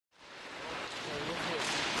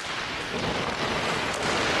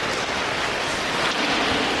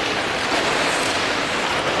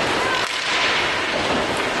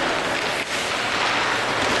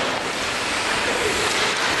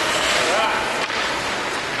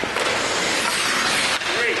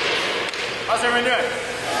everyone doing?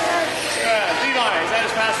 Yeah, Levi, is that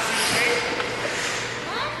as fast as you can skate?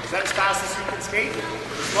 Is that as fast as you can skate?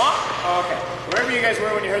 Small? Oh, okay. Wherever you guys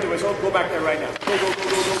were when you heard the whistle, go back there right now. Go, go, go,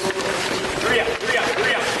 go, go, go, go. Hurry up, hurry up,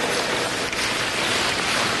 hurry up.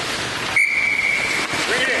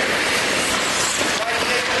 Bring it in. Try to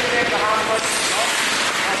get the half foot.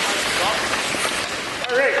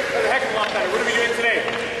 All right, that's a heck of a lot better. What are we doing today?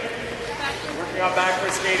 Working on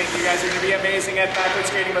backward skating. You guys are going to be amazing at backward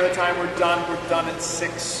skating by the time we're done. We're done at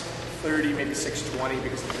 6:30, maybe 6:20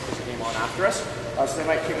 because there's a game on after us. So they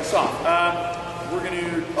might kick us off. I'll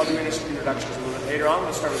do introductions a little bit later on.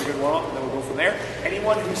 We'll start with a good warm-up and then we'll go from there.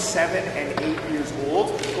 Anyone who's 7 and 8 years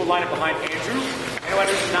old, go line up behind Andrew. Anyone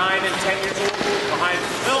who's 9 and 10 years old, go behind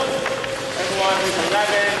Phil. Everyone who's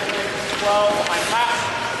 11, 12, behind Pat.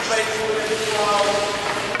 Everybody who's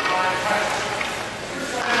 12, behind Pat.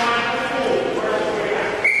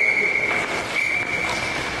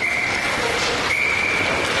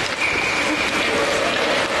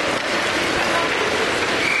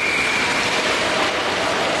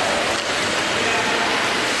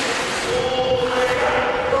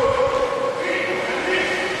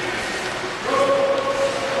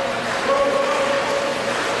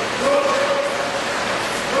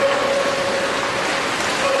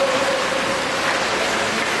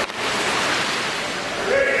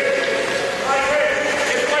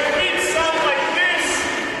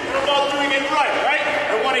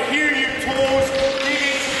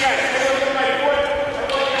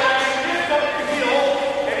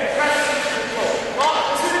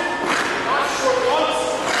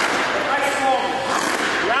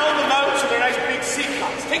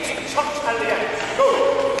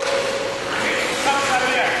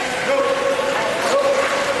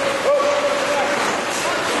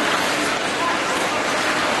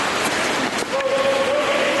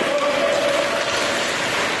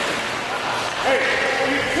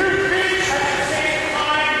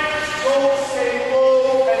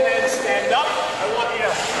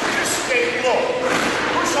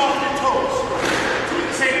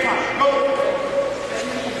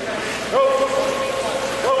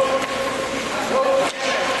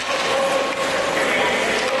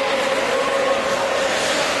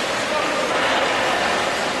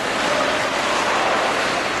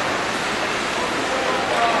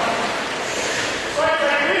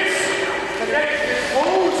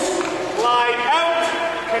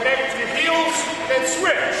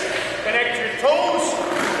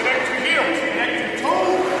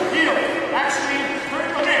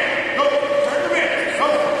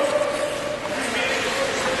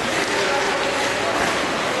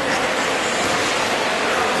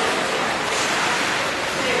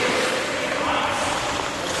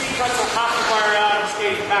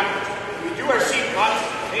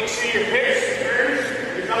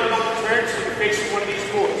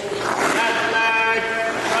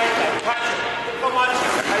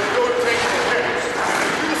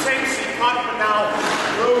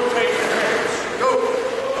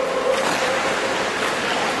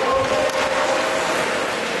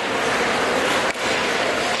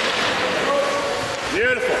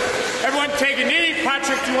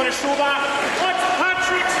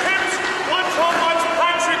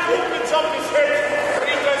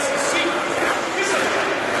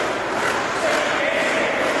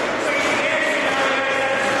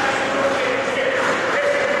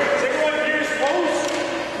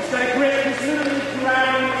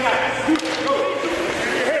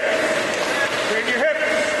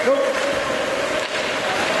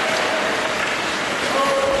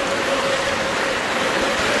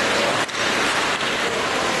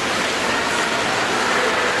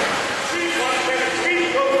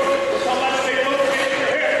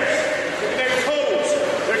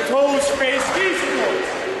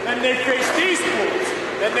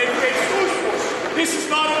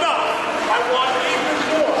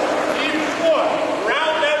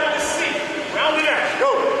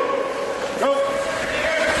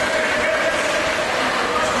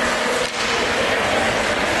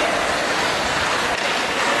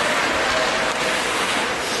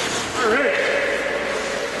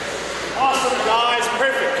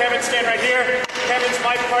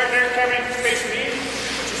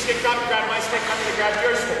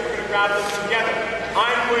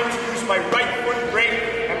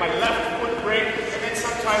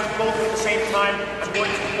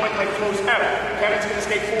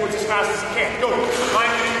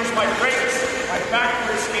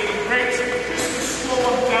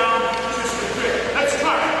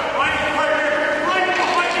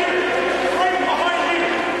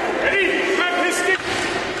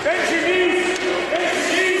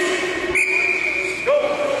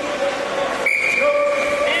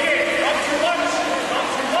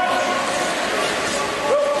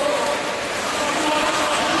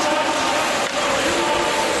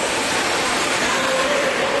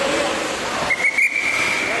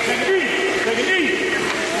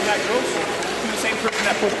 that go. So do the same person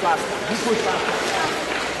that pushed last time. Who pushed last time?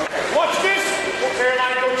 Okay. Watch this. Go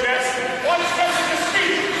Caroline, go Jess. Watch Jess in the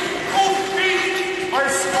speed. Both feet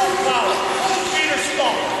are stomp power. Both feet are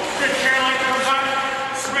stomp. Good. Caroline, come back.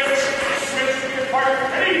 Switch. Switch to your partner.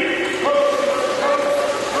 Ready? Go. Go.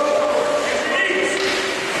 Go. Hit your knees.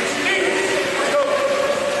 Hit your knees. Go.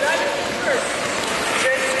 There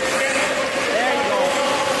you go.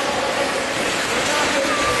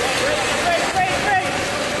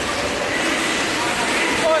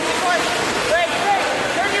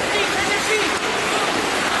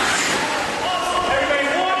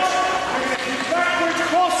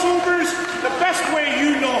 The best way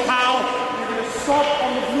you know how, you're going to stop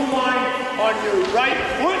on the blue line on your right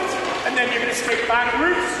foot, and then you're going to skate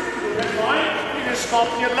backwards to the red line. You're going to stop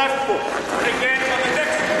on your left foot. And again on the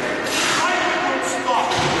next foot. Right foot stop.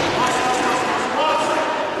 Pause, pause, pause, pause.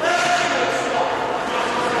 Left foot stop.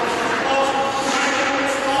 Pause, pause, pause. Right foot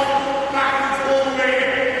stop. Backwards all the way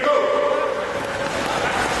in. Go.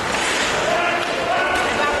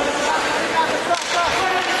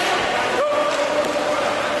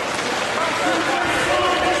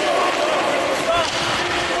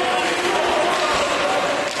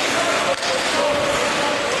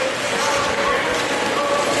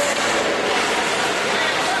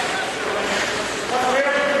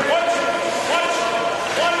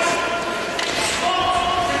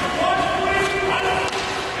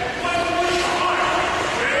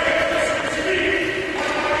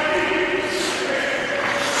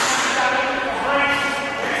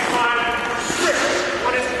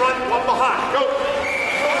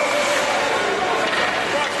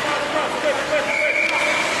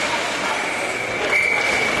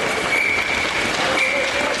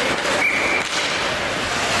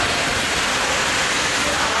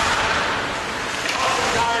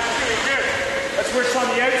 Switch on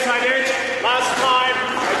the outside edge. Last time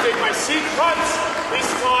I did my seat cuts. This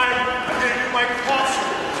time I'm going to do my cross.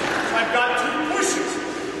 So I've got two pushes.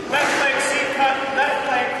 Left leg seat cut,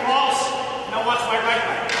 left leg cross. Now watch my right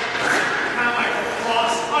leg. Kind of like a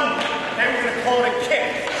cross under. Then we're going to call it a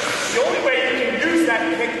kick. The only way you can use that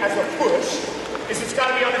kick as a push is it's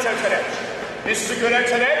got to be on its outside edge. This is a good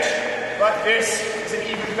outside edge, but this is an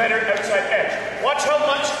even better outside edge. Watch how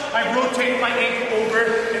much I rotate my ankle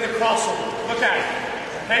over in the crossover. Look at it.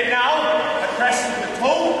 Okay, now I press into the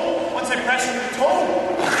toe. Once I press into the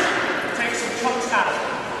toe, take some chunks out of it.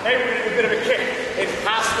 Okay, we're going to do a bit of a kick. It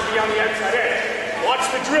has to be on the outside edge. Watch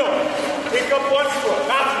the drill. Pick up one foot.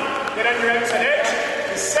 Matthew, get on your outside edge.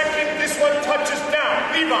 The second this one touches down,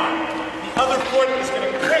 Levi, the other foot is going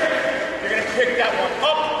to kick. You're going to pick that one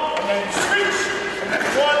up, and then switch, and then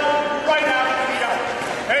one right after the other.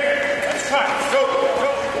 Okay, let's try it. Go, go,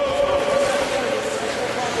 go.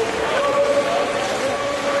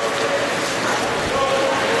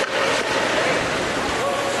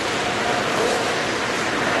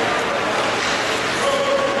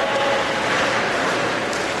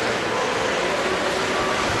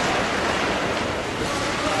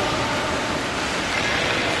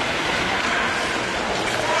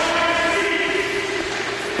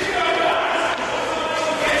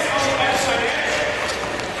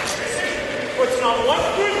 On one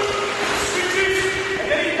foot, switches, and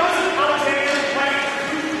then he doesn't alternate the plank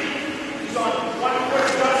completely. He's on one foot,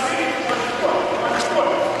 adjusting, one foot, one foot.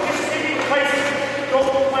 He's taking places,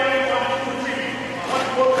 double plank, 1, 2, 3. One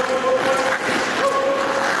foot, one foot, one foot.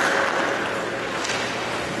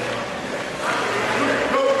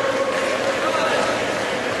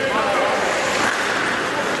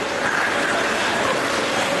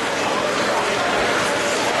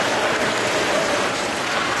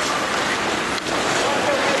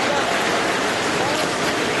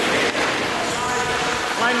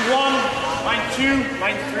 Line 1, line 2,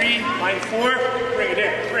 line 3, line 4. Bring it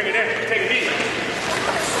in, bring it in. Take it easy.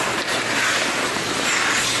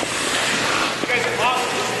 You guys are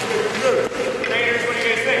awesome. This is good. Trainers, what do you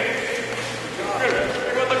guys think? Good.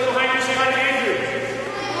 Everyone look behind you, say hi to Andrew.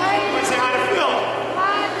 Everyone say hi to Phil.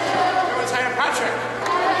 Everyone say hi to Patrick.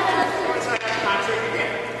 Everyone say hi to Patrick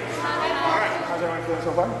again. All right. How's everyone feeling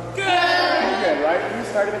so far? Good. Good, right? We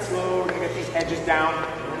started it slow. We're going to get these edges down.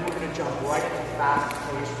 Jump right into fast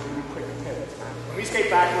pace, really quick pivots. When we skate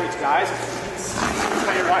backwards, guys, it's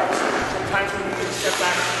kind of right. Sometimes when we step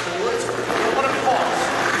back forwards, we don't want to pause.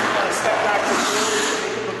 We want to step back forwards and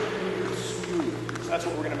make it look really smooth. So that's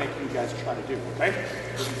what we're going to make you guys try to do, okay?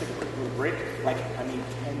 We're going to take a quick little break,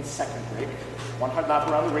 10-second break. 100 lap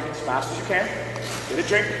around the ring as fast as you can. Get a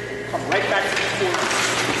drink, come right back to the forward.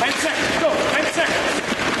 10 seconds, go, 10 seconds.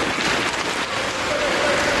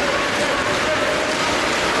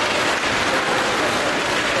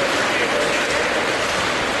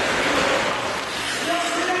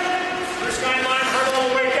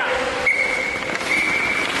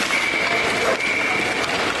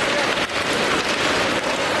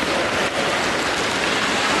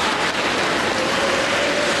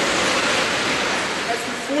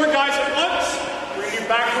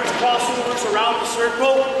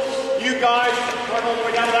 circle. You guys run all the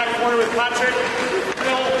way down to that corner with Patrick, with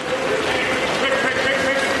Phil, with Nick. Quick, quick, quick,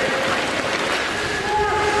 quick.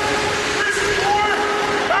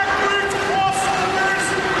 Backwards, crossovers,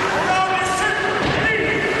 around the circle.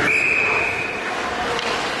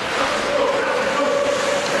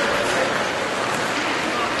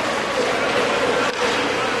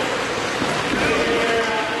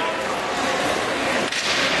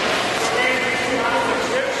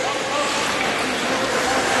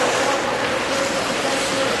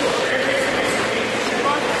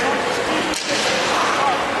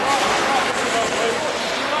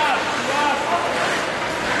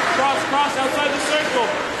 Cross outside the circle.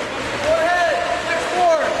 Go ahead. Next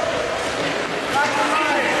forward. Back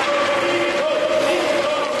behind.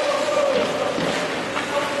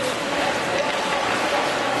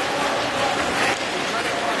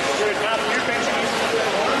 Good. Now the new bench needs to go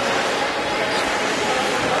on.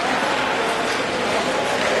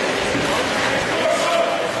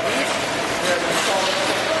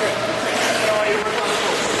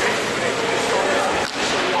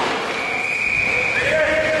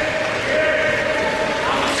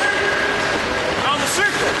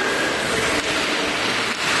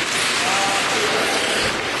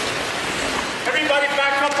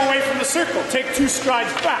 Away from the circle. Take 2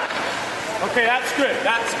 strides back. Okay, that's good.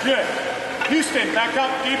 That's good. Houston, back up.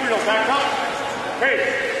 Gabriel, back up. Great.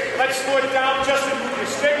 Let's slow it down. Justin, move your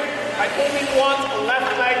stick. I only want a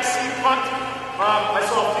left leg C-cut. I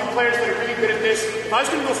saw a few players that are really good at this. If I was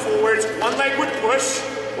going to go forwards, one leg would push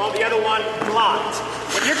while the other one glides.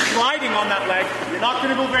 When you're gliding on that leg, you're not going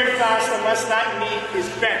to go very fast unless that knee is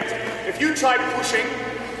bent. If you try pushing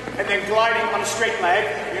and then gliding on a straight leg,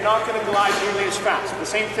 you're not going to glide nearly as fast. The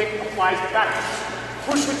same thing applies to backwards.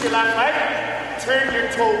 Push with your left leg, turn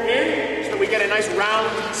your toe in so that we get a nice round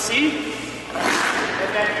C. And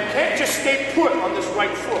then you can't just stay put on this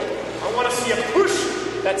right foot. I want to see a push,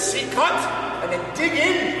 that C cut, and then dig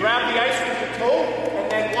in, grab the ice with your toe,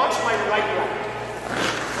 and then watch my right leg.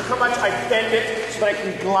 Look how much I bend it so that I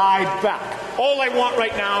can glide back. All I want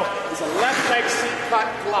right now is a left leg C cut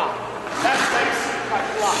glide. Left leg C cut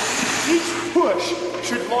glide. Each push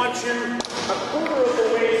should launch you a quarter of the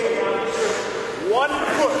way around the circle. One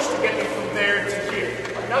push to get me from there to here.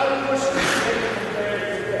 Another push to get me from there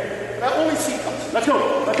to there. Now only C cuts. Let's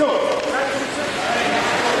go. Let's go.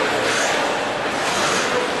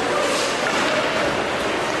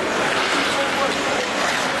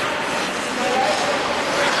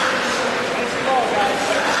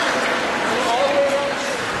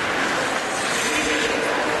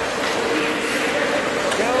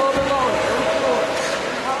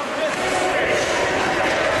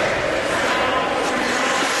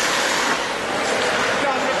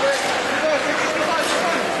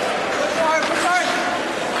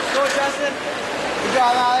 Good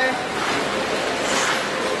job, Allie.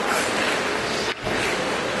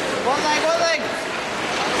 One leg, one leg.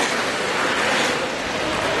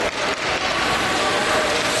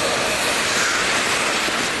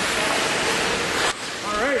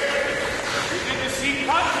 All right. We did the C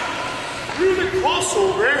cut. Through the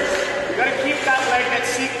crossover, you got to keep that leg that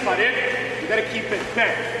C cut in. You got to keep it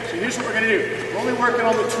bent. So here's what we're going to do. We're only working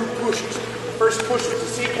on the 2 pushes. The first push was the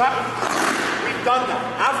C cut. We've done that.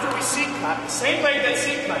 After we C cut, the same leg that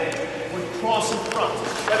C cut it would cross in front.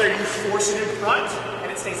 Whether you force it in front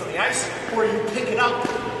and it stays on the ice, or you pick it up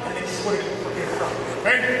and then you put it in front.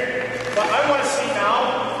 Okay? But I want to see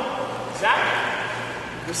now, Zach,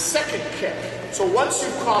 the second kick. So once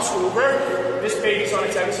you cross over, this baby's on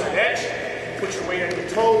its outside edge. Put your weight on your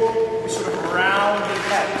toe. We sort of round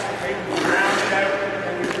it out. Okay? We round it out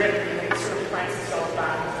and we grip it and it sort of plants itself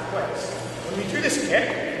back into place. When we do this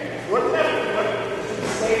kick, your left foot should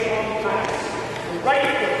stay on the ice. The right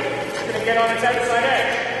foot is going to get on its outside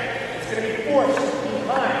edge. It's going to be forced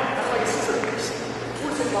behind. That's like a scissor piece.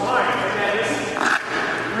 Force it behind. And then this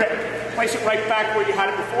rip. Place it right back where you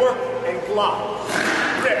had it before and glide.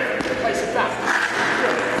 Rip. Place it back.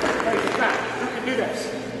 Rip. Place it back. Who can do this?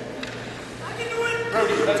 I can do it.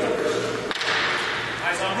 Brody, let's go.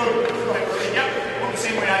 Eyes on Brody. Go ahead, Brody. Yep. Go the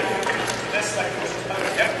same way I do. This side pushes out.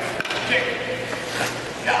 Yep. Kick.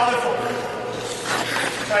 Yeah, other foot.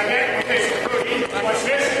 Try again. Okay, so Brody, watch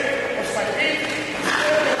this. Watch my feet.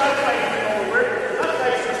 Left leg is over. Left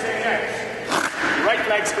leg's going to stay there. Right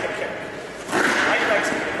leg's going to kick. Right leg's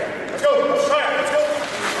going to kick. Let's go. Let's try it. Let's go.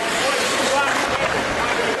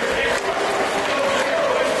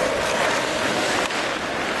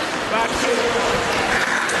 Back to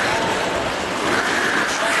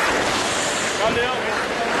come down.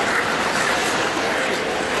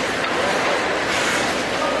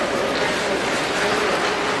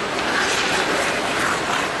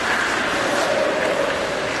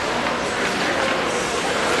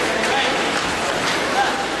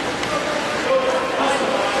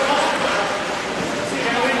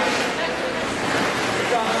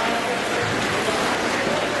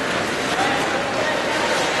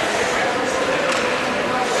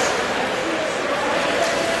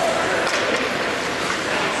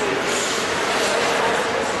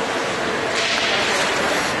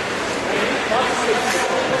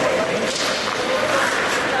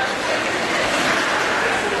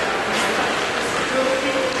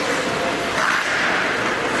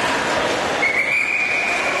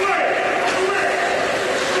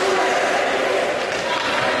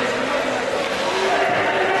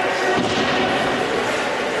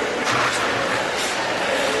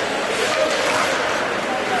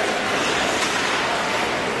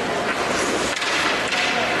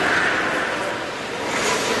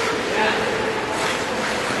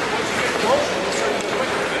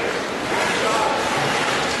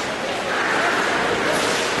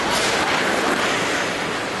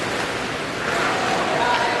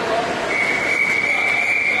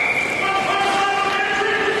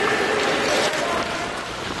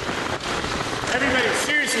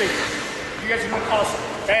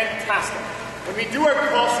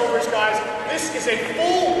 is a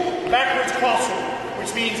full backwards crossover, which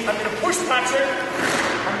means I'm going to push Patrick,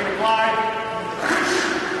 I'm going to glide,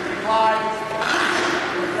 glide,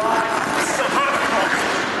 glide. This is a half crossover.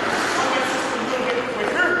 Sometimes it's a little bit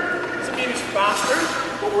quicker. Doesn't mean it's faster,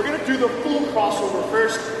 but we're going to do the full crossover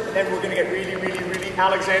first, and then we're going to get really, really, really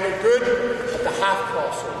Alexander good at the half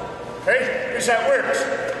crossover. Okay? Here's how it works.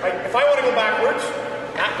 If I want to go backwards,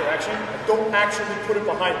 that direction, I don't actually put it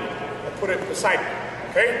behind me. I put it beside me.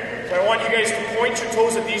 Okay? So I want you guys to point your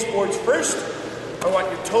toes at these boards first. I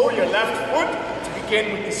want your toe, your left foot, to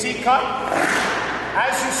begin with the C cut.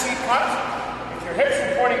 As you C cut, if your hips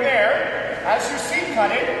are pointing there, as you C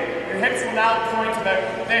cut it, your hips will now point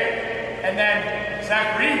about there. And then,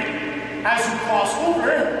 Zachary, as you cross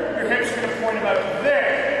over, your hips are going to point about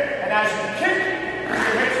there. And as you kick, your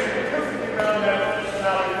hips are going to perfectly round out,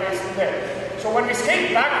 now you're facing there. So when we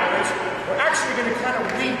skate backwards, we're actually going to kind of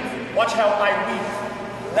weave. Watch how I weave.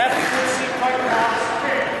 Left foot C cut, cross,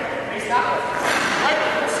 kick. Face that way. Right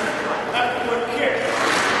foot C cut, left foot kick.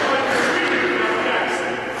 Right foot weaving now next.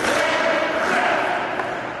 Left,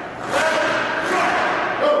 right,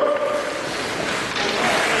 go.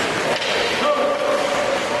 Go.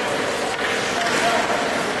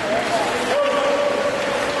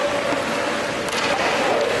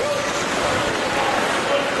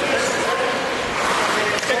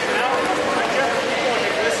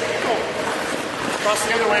 Cross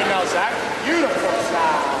the other way now, Zach. Beautiful,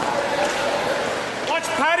 Zach. Watch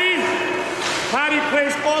Paddy. Paddy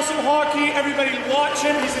plays awesome hockey. Everybody watch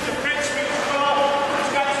him. He's a defenseman as well.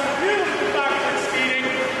 He's got some beautiful backward skating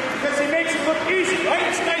because he makes it look easy, right?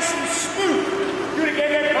 It's nice and smooth. Do it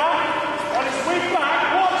again, get back. On his way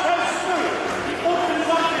back, watch how smooth. He opens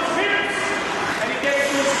up his hips and he gets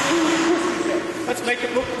those smooth pushes in. Let's make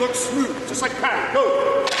it look smooth, just like Paddy. Go,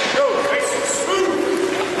 go, nice and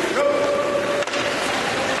smooth. Go.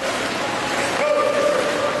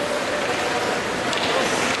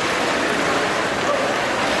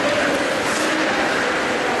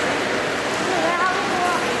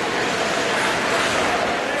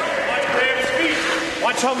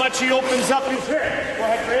 Watch how much he opens up his hip. Go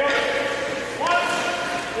ahead, Graham. Watch.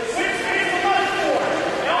 His hips face the left forward.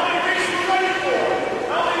 Now they face the right forward.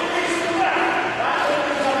 Now they face the left. That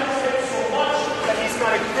opens up his hips so much that he's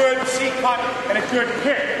got a good C-cut and a good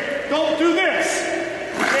kick. Don't do this.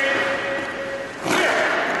 Okay? Here.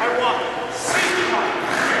 I want C-cut.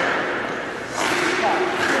 Here. C-cut.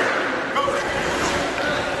 Here. Go.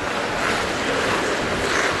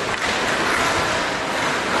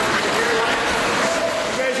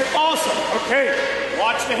 Awesome. Okay.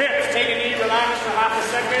 Watch the hips. Take a knee, relax for half a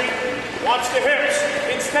second. Watch the hips.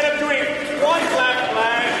 Instead of doing one left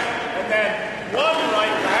leg and then one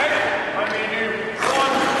right leg, I'm going to do 1,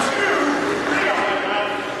 2, 3 on my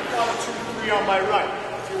left, 1, 2, 3 on my right.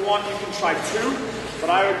 If you want, you can try 2, but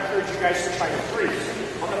I would encourage you guys to try 3.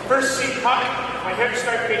 On the first C cut, my hips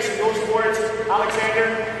start facing those boards.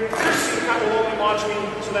 Alexander, first C cut will only watch me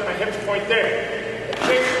so that my hips point there.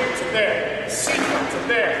 Kick to there, C cut to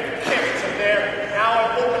there, kick to there. Now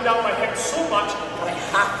I've opened up my hips so much that I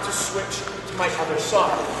have to switch to my other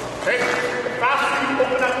side. Okay? The faster you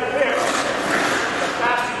open up your hips, the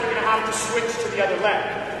faster you're going to have to switch to the other leg.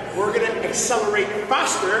 We're going to accelerate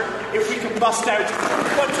faster if we can bust out 1, 2, 3,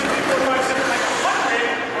 4, 5, 6, like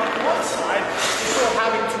 100 on one side instead of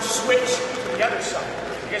having to switch to the other side.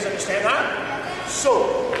 You guys understand that?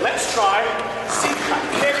 So, let's try C cut,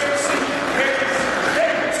 kick, C cut, kick,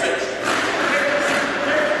 switch.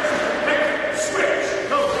 Switch.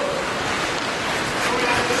 Go.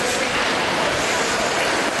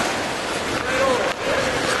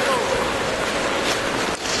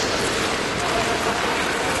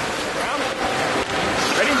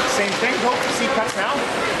 Ready? Same thing. Go. C cuts now.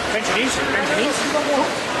 Bend your knees. Bend your knees. Go.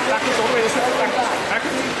 Backwards all the way this way.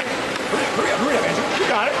 Backwards. Hurry up, Andrew. You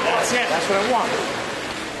got it. That's it. That's what I want.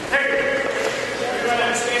 Hey. You gotta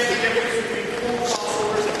understand the difference between full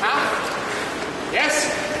crossovers and half. Yes,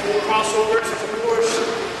 full crossovers is a push,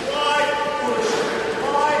 wide,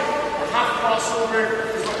 or half crossover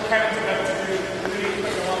is what Kevin's about to do. Really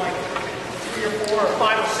put on like 3 or 4 or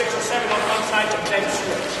 5 or 6 or 7 on one side and then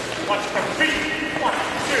switch. Watch Kevin. 3, 1,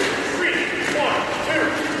 2, 3, 1, 2,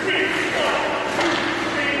 3, 1, 2,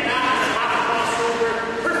 3. Now half crossover,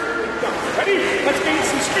 perfectly done. Ready? Let's gain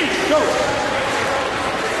some speed. Go.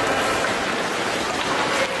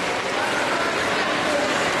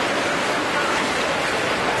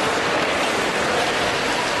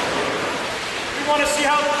 Want to see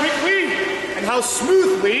how quickly and how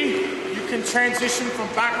smoothly you can transition from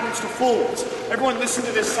backwards to forwards. Everyone listen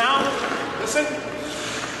to this sound. Listen.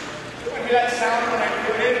 You want to hear that sound when I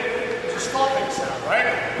put it in? It's a stopping sound, right?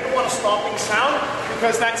 You don't want a stopping sound.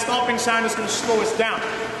 because that stopping sound is going to slow us down.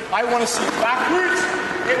 I want to see backwards,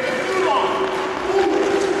 hit the move on.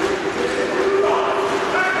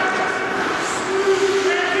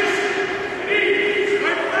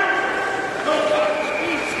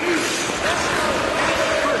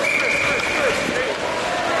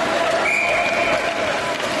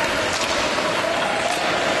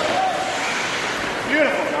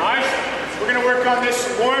 Work on this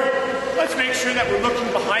some more. Let's make sure that we're looking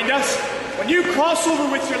behind us. When you cross over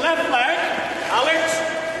with your left leg, Alex,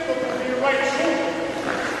 look over your right shoulder.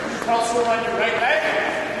 When you cross over on your right leg,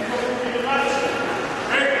 you look over your left shoulder.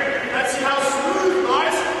 Right? Let's see how smooth,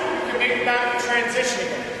 guys, we can make that transition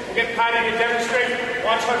again. We'll get Patty to demonstrate.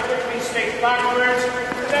 Watch how quickly he stays backwards.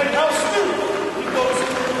 And then how smooth he goes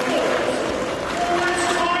forwards. Forwards,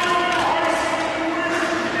 fine, hard, forwards,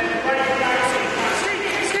 and then right back.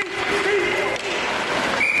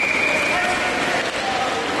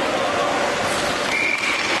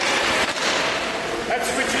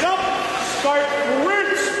 Switch it up. Start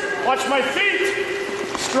forwards. Watch my feet.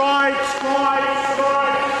 Stride, stride,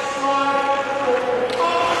 stride, stride. Open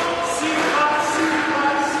up. See up, see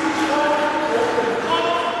up, see up. Open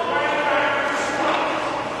up. Right back. Stop.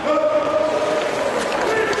 Go.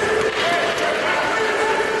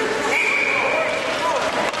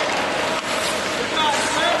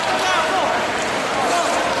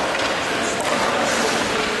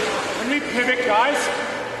 When we pivot, guys,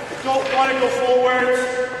 don't want to go forwards.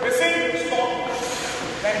 Listen, stop.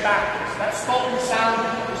 Then backwards. That stopping sound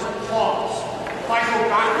is a pause. If I go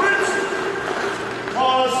backwards,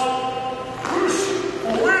 pause, push,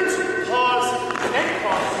 forwards, pause, then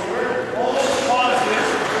cross forward. All those pauses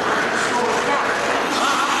and slow it down.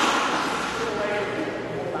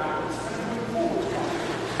 Go backwards and move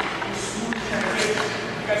forwards. Smooth transition.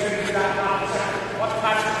 You guys are going to do that now. Watch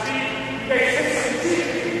past your feet. You guys listen.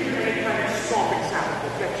 Kind of stopping sound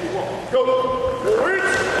will get you up. Go forward.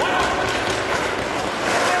 One.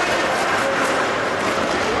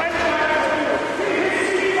 Right back.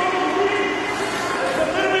 It's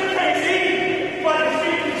a little bit crazy, but it's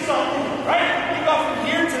making something. Right? You got from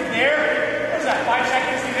here to there. What is that? 5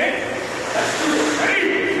 seconds, you think? Let's do it.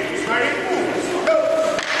 Ready? Starting. Move. Go.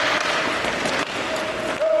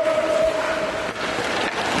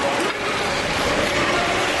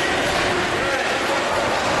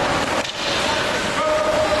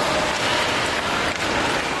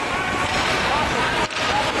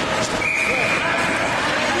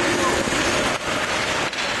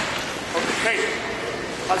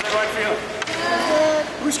 How's everyone feel?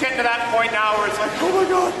 Who's getting to that point now where it's like, oh my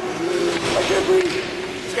God, I can't breathe.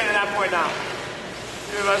 Who's getting to that point now?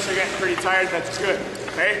 Two of us are getting pretty tired. That's good.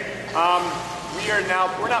 Okay.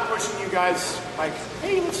 We're not pushing you guys like,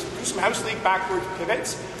 hey, let's do some house league backwards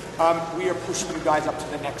pivots. We are pushing you guys up to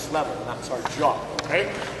the next level, and that's our job. Okay.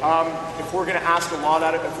 If we're going to ask a lot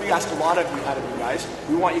out of, if we ask a lot of you out of you guys,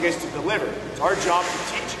 we want you guys to deliver. It's our job to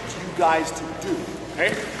teach. It's you guys to do.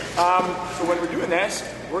 Okay. So when we're doing this,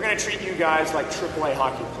 we're going to treat you guys like AAA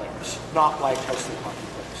hockey players, not like house league hockey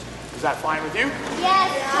players. Is that fine with you?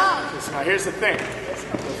 Yes. Okay, so now here's the thing.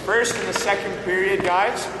 The first and the second period,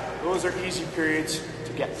 guys, those are easy periods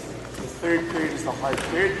to get through. The third period is the hard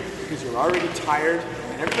period because you're already tired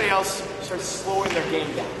and everybody else starts slowing their game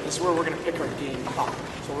down. This is where we're going to pick our game up.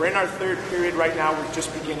 So we're in our third period right now. We're just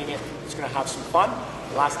beginning it. It's going to have some fun.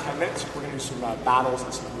 The last 10 minutes, we're going to do some battles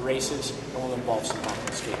and some races, and we'll involve some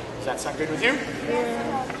backward skating. Does that sound good with you?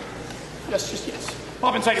 Yeah. Yes, just yes.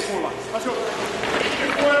 Pop inside your 4 lines. Let's go.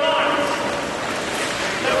 Your 4 lines.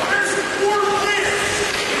 The first 4 players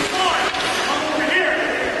in line. Come over here.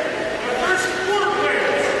 The first 4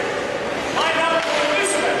 players. Line up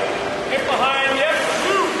this way. Get behind you.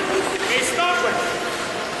 Move. Okay, stop with.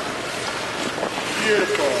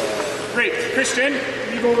 Beautiful. Great. Christian,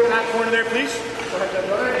 can you go over to that corner there, please?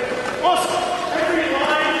 Awesome. Every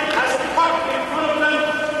line has a puck in front of them.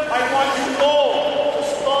 I want you all to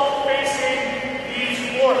stop facing these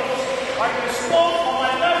boards. I'm going to stop on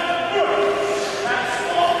my left foot. That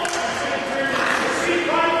stop, I'm going to turn the seat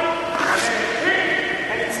right, and then kick.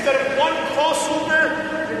 And instead of one crossover,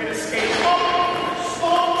 you're going to skate up,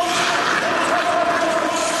 stop,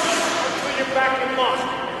 until you're back in line.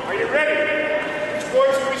 Are you ready? Which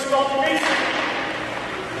boards do we stop facing?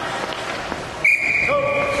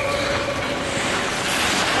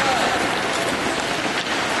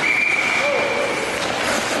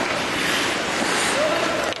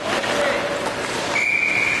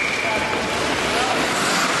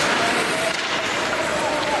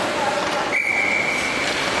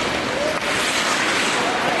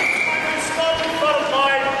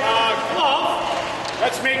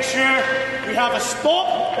 Let's make sure we have a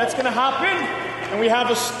stop that's that's going to happen, and we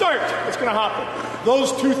have a start that's going to happen.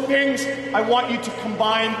 Those two things I want you to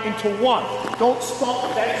combine into one. Don't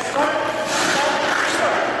stop, then start, stop,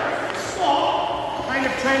 start. Stop kind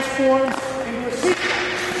of transforms into a sequence.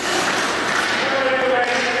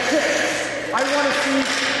 I want to see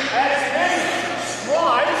as many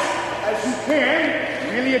strides as you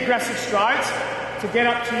can, really aggressive strides, to get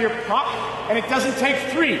up to your puck. And it doesn't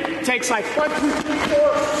take 3. It takes like 1, 2, 3, 4,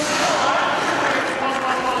 5.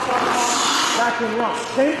 Back and run.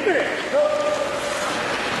 Same thing. Go.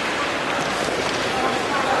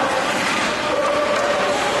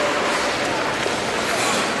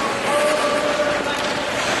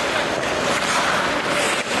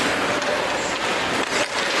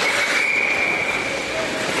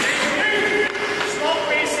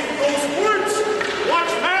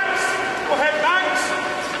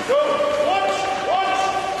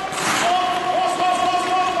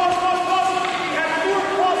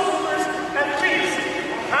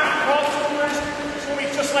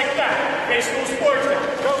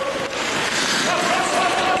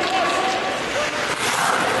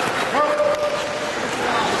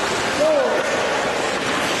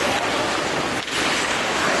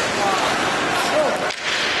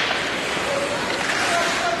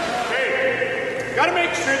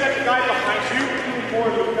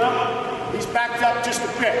 He's backed up just a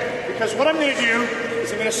bit, because what I'm going to do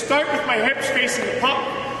is I'm going to start with my hips facing the puck.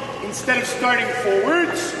 Instead of starting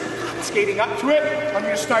forwards, skating up to it, I'm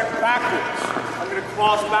going to start backwards. I'm going to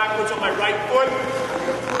cross backwards on my right foot, I'm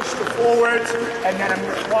going to push to forwards, and then I'm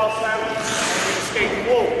going to cross out, and I'm going to skate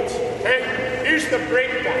forwards. Okay? Here's the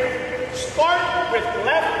breakdown. Start with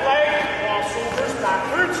left leg crossovers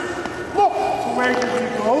backwards. Look to where you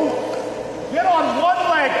go. Get on one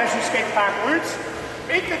leg as you skate backwards.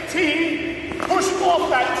 Make a T, push off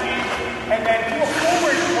that T, and then do a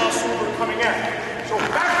forward crossover coming out. So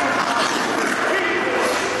backward crossovers,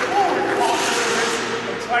 forward crossovers,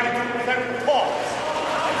 and try to do it without the pause.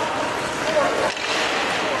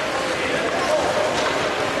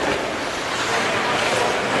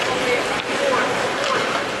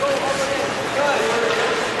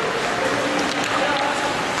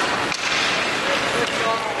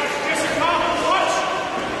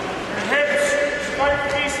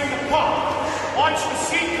 Watch the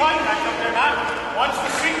seat cut, back up there, Matt. Watch the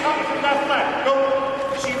seat cut from left leg. Go.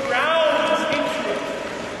 She rounds into it,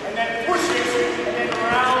 and then pushes, and then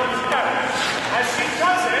rounds out. As she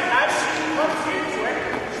does it, as she comes into it,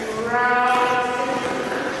 she rounds into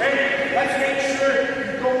it. Okay, let's make sure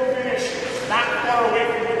you don't finish that far away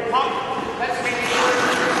from the puck. Let's make sure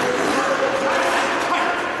you're tight,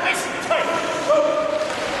 nice and tight.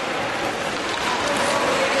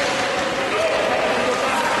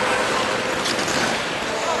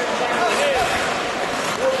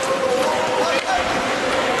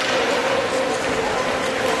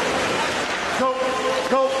 Go.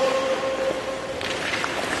 Go.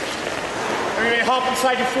 We're going to hop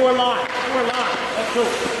inside your 4 line. 4 line. Let's go.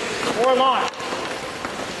 4 line.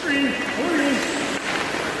 3.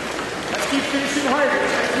 Let's keep finishing harder.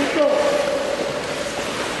 Let's keep going.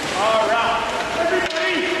 All right.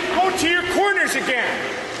 Everybody, go to your corners again.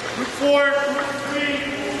 Group 4, group 3,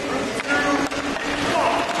 group 2,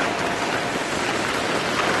 5.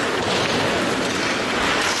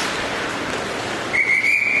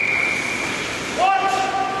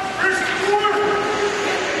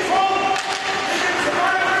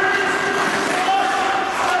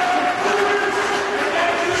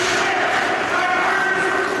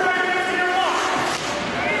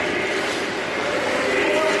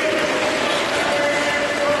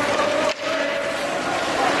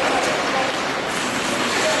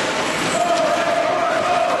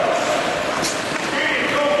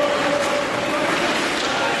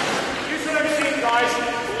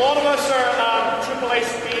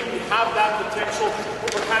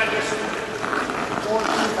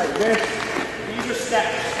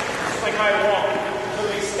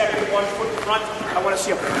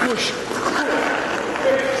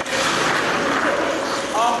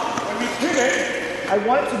 I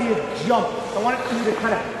want it to be a jump. I want it to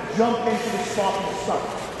kind of jump into the spot in the start.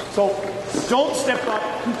 So don't step up,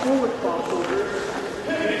 do forward crossovers,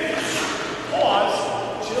 pivot, pause,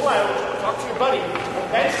 chill out, talk to your buddy,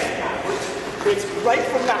 and then step backwards. It's right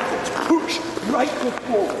foot backwards, push, right foot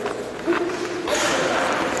forward.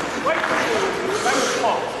 Right foot forward, remember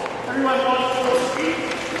pause. Everyone watch full speed.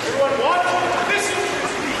 Everyone watch, listen to the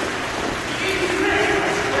speed. Easy thing,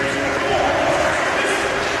 where's your goal?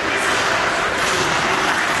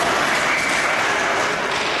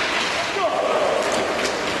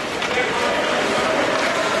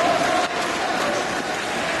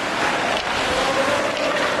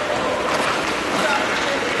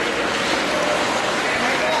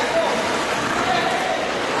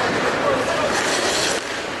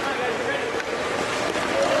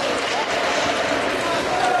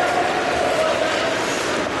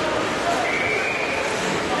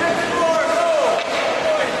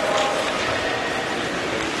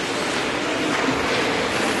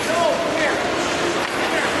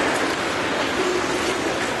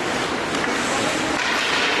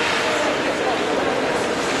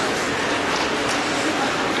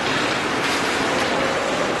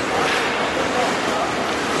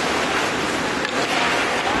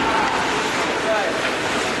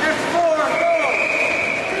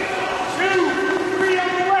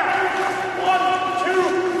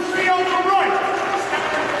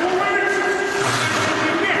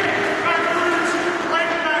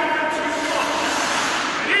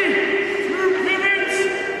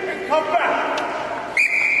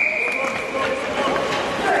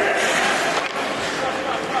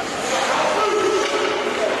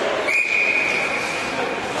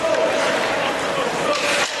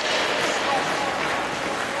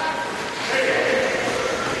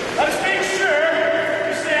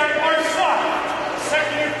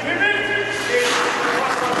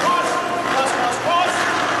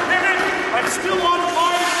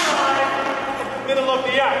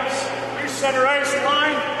 center ice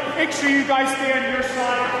line. Make sure you guys stay on your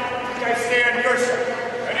side. You guys stay on your side.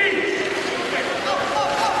 Ready?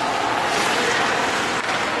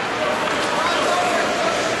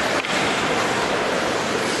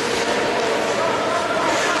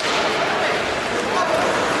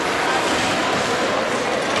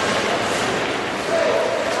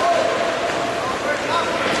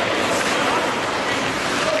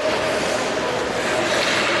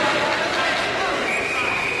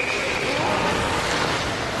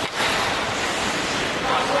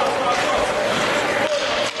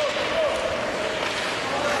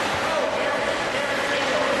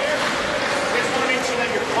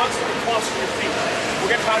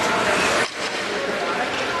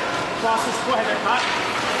 Crosses, go ahead and cut.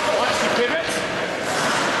 1, 2 pivots.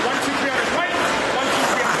 1, 2, 3 on his right. 1, 2,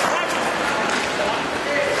 3 on his left.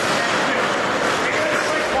 Make it a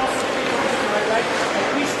straight cross to the right leg.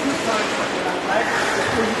 At least 2 times on the left leg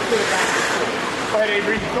before you put it back to the foot. Go ahead,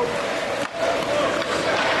 Avery. Go.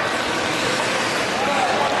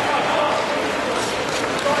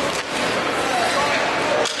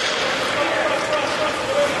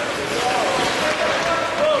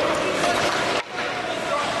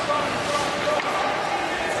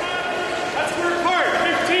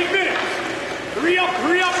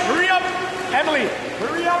 Hurry up! Emily,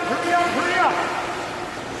 hurry up!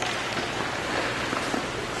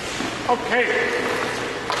 Okay,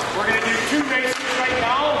 we're going to do 2 races right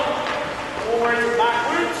now, forwards and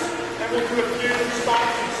backwards, then we'll do a few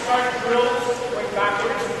stops and start drills, going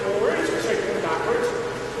backwards and forwards, going backwards.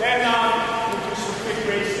 Then we'll do some big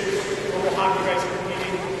races where we'll have you guys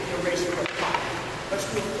competing in a race for the top. Let's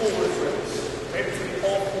do a forwards race, okay, between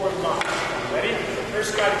all 4 lines. Ready?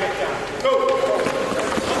 First guy to get down. Go!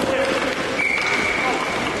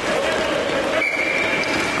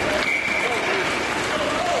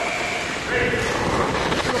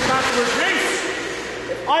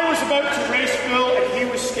 If I was about to race Phil and he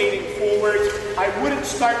was skating forwards, I wouldn't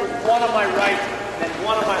start with 1 on my right and then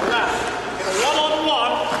 1 on my left. In a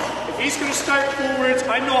one-on-one, if he's going to start forwards,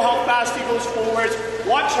 I know how fast he goes forwards.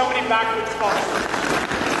 Watch how many backwards crosses.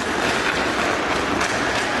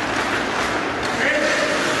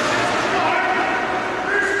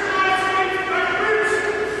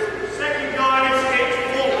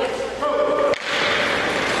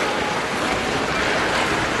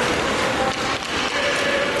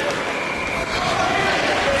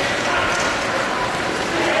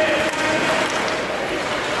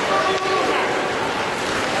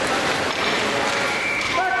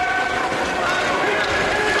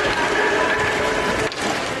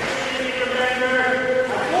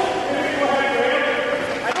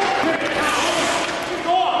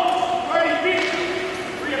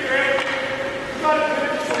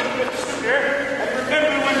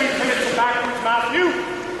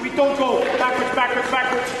 Don't go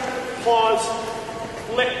backwards, pause,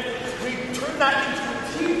 flip. We turn that into a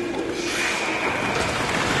team push.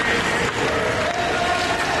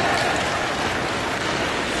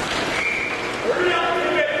 Hurry up,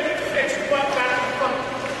 pivot, fix your butt back in front.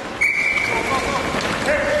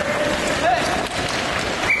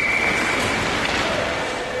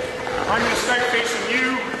 I'm going to start facing you,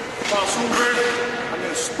 cross over, I'm going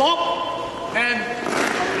to stop, and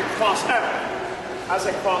I'm going to cross out. As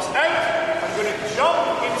I cross out, I'm going to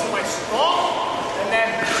jump into my stop and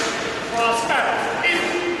then cross out. In,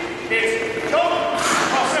 jump,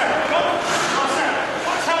 cross out, jump, cross out.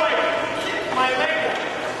 Watch how I kick my leg.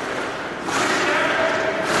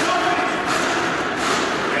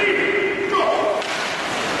 Ready, go.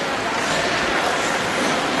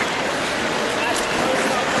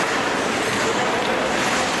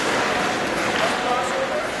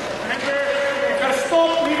 Remember, you've got to stop,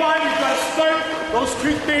 rewind, you've got to start. Those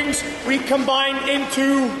 2 things we combine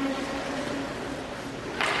into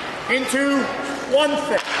 1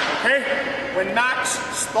 thing, okay? When Max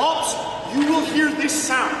stops, you will hear this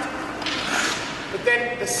sound. But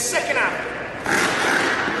then the second after,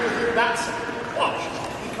 you will hear that sound. Watch.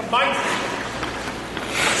 He combines them.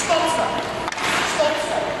 Stop, stop. Stop,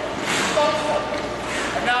 stop. Stop, stop.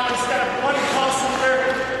 And now instead of 1 crossover,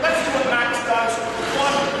 let's do what Max does.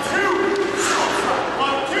 1, 2, stop,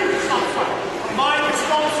 stop. 1, 2, stop, stop. Combine your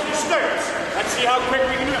stops and your starts. Let's see how quick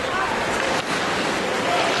we can do it.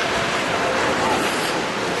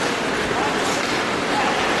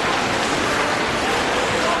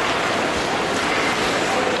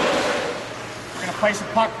 We're going to place a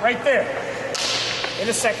puck right there. In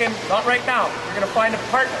a second, not right now. You're going to find a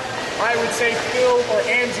partner. I would say Phil or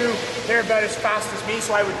Andrew, they're about as fast as me,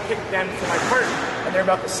 so I would pick them for my partner. And they're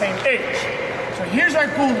about the same age. So here's our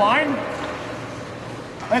goal line.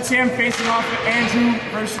 Let's say I'm facing off with Andrew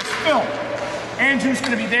versus Phil. Andrew's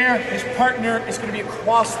going to be there. His partner is going to be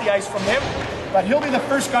across the ice from him, but he'll be the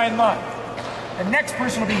first guy in line. The next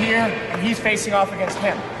person will be here, and he's facing off against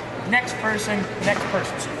him. Next person, next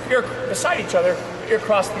person. So you're beside each other, but you're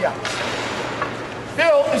across the ice.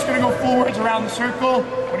 Phil is going to go forwards around the circle.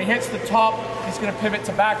 When he hits the top, he's going to pivot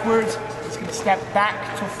to backwards. He's going to step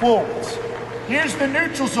back to forwards. Here's the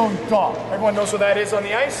neutral zone dot. Everyone knows what that is on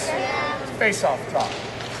the ice? It's face-off dot.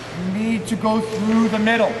 You need to go through the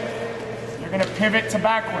middle. You're going to pivot to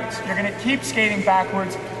backwards. You're going to keep skating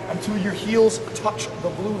backwards until your heels touch the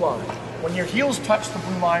blue line. When your heels touch the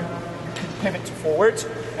blue line, you can pivot to forwards,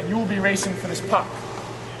 and you will be racing for this puck.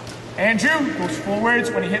 Andrew goes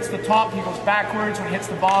forwards. When he hits the top, he goes backwards. When he hits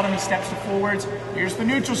the bottom, he steps to forwards. Here's the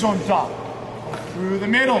neutral zone dot. Go through the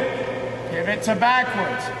middle. Pivot to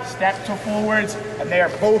backwards. Step to forwards. And they are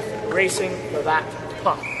both racing for that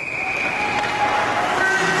puck.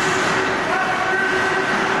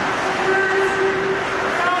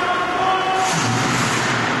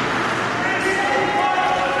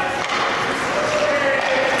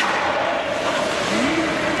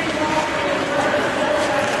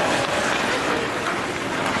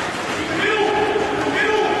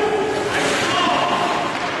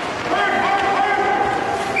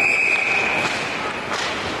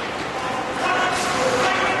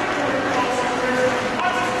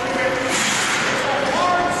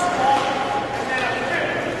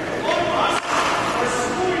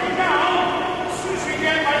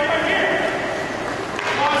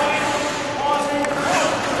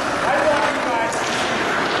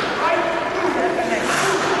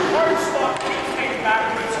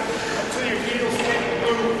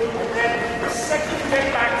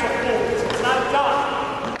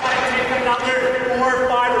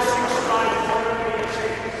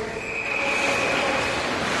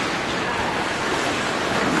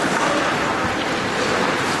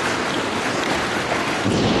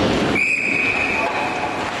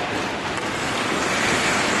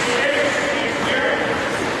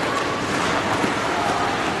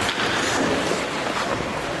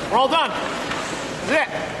 We're all done.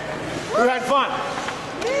 That's it. Who had fun?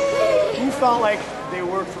 Who felt like they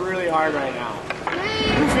worked really hard right now?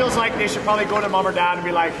 Who feels like they should probably go to mom or dad and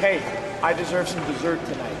be like, hey, I deserve some dessert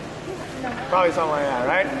tonight? Probably something like that,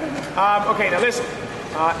 right? Okay, now listen.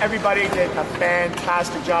 Everybody did a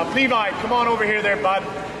fantastic job. Levi, come on over here there, bud.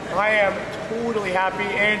 I am totally happy.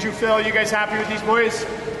 Andrew, Phil, you guys happy with these boys?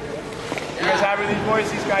 You guys happy with these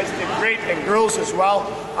boys? These guys did great, and girls as well.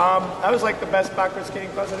 That was like the best backward skating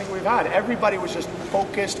class I think we've had. Everybody was just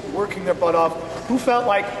focused, working their butt off. Who felt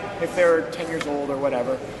like, if they're 10 years old or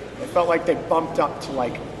whatever, they felt like they bumped up to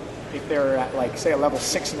like, if they're at like, say a level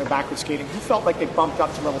 6 in their backward skating, who felt like they bumped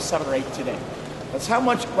up to level 7 or 8 today? That's how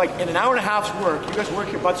much, like in an hour and a half's work, you guys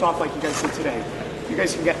work your butts off like you guys did today. You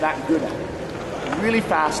guys can get that good at it. Really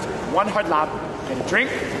fast, one hard lap, get a drink,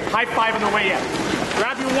 high five on the way in.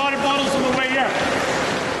 Grab your water bottles on the way in.